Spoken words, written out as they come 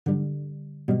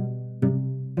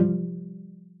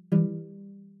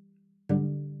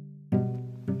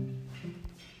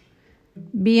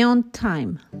Be on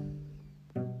time.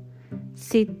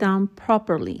 Sit down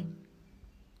properly.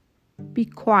 Be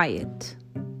quiet.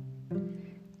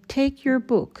 Take your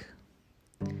book.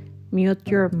 Mute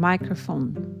your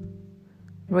microphone.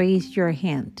 Raise your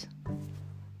hand.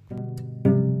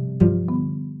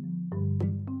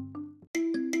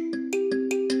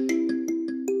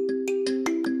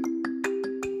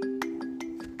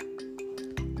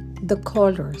 The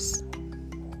colors: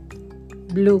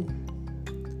 blue,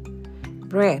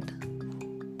 red,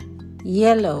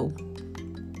 yellow,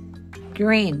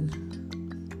 green,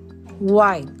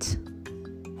 white,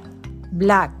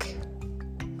 black,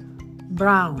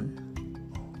 brown,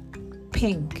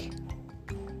 pink,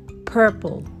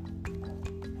 purple.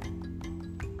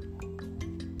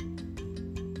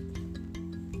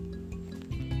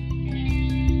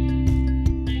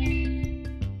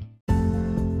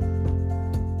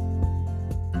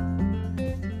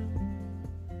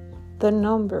 The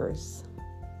numbers: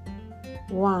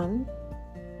 1,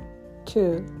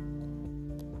 2,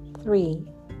 3,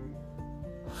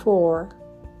 4,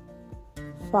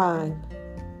 5,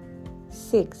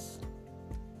 6,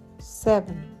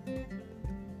 7,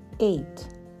 8,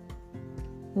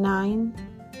 9,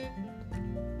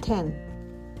 10.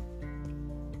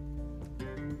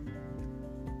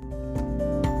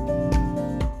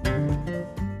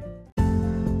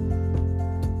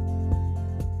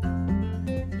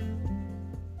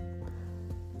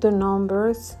 The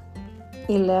numbers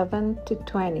 11 to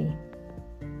 20.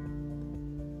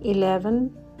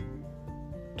 11,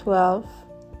 12,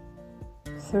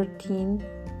 13,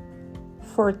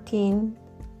 14,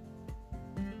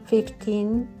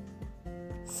 15,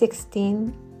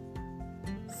 16,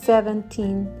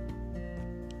 17,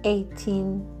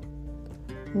 18,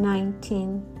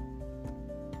 19,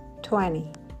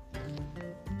 20.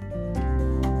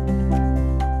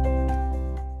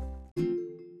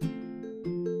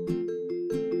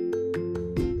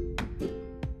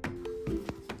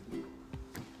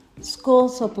 School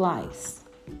supplies: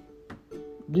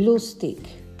 glue stick,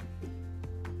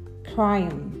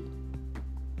 crayon,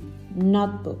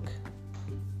 notebook,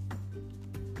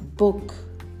 book,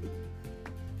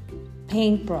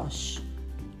 paintbrush,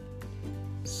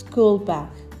 school bag,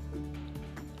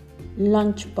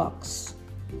 lunchbox,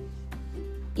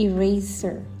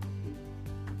 eraser,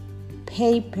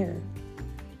 paper,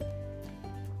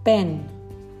 pen,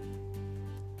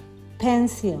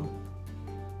 pencil,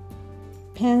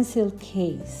 pencil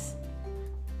case,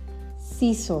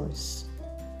 scissors.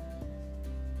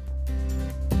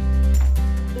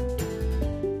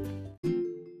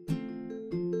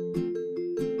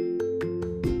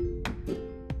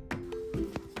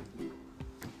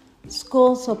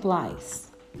 School supplies: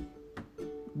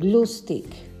 glue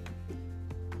stick,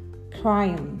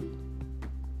 crayon,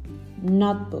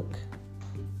 notebook,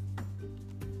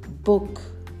 book,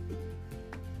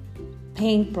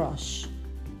 paintbrush,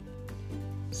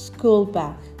 school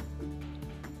bag,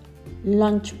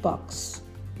 lunchbox,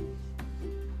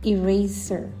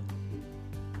 eraser,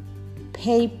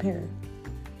 paper,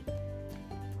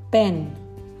 pen,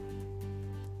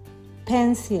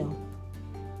 pencil,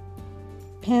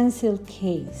 pencil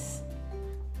case,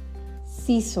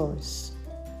 scissors.